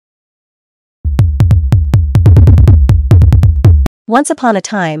Once upon a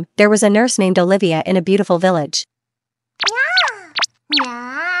time, there was a nurse named Olivia in a beautiful village.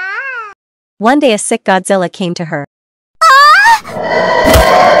 One day a sick Godzilla came to her.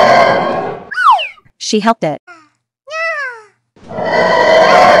 She helped it.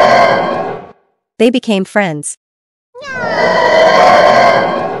 They became friends.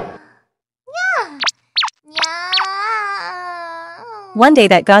 One day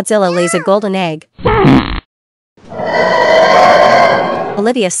that Godzilla lays a golden egg.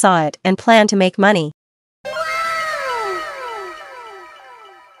 Olivia saw it and planned to make money.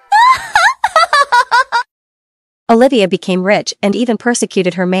 Olivia became rich and even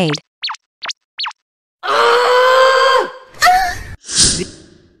persecuted her maid.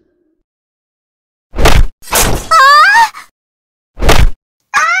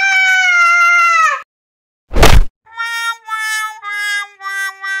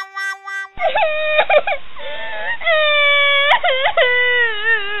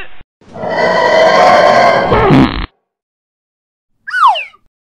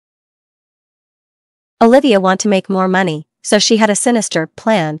 Olivia wanted to make more money, so she had a sinister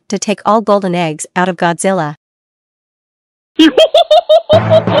plan to take all golden eggs out of Godzilla.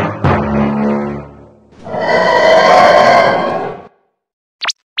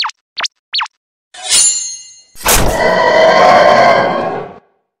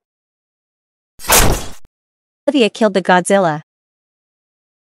 Olivia killed the Godzilla,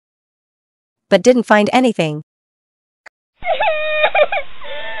 but didn't find anything.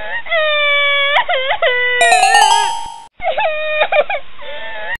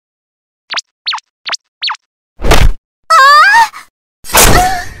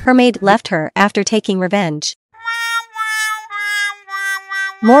 Her maid left her after taking revenge.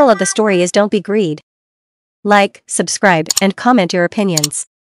 Moral of the story is don't be greedy. Like, subscribe, and comment your opinions.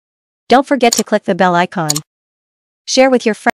 Don't forget to click the bell icon. Share with your friends.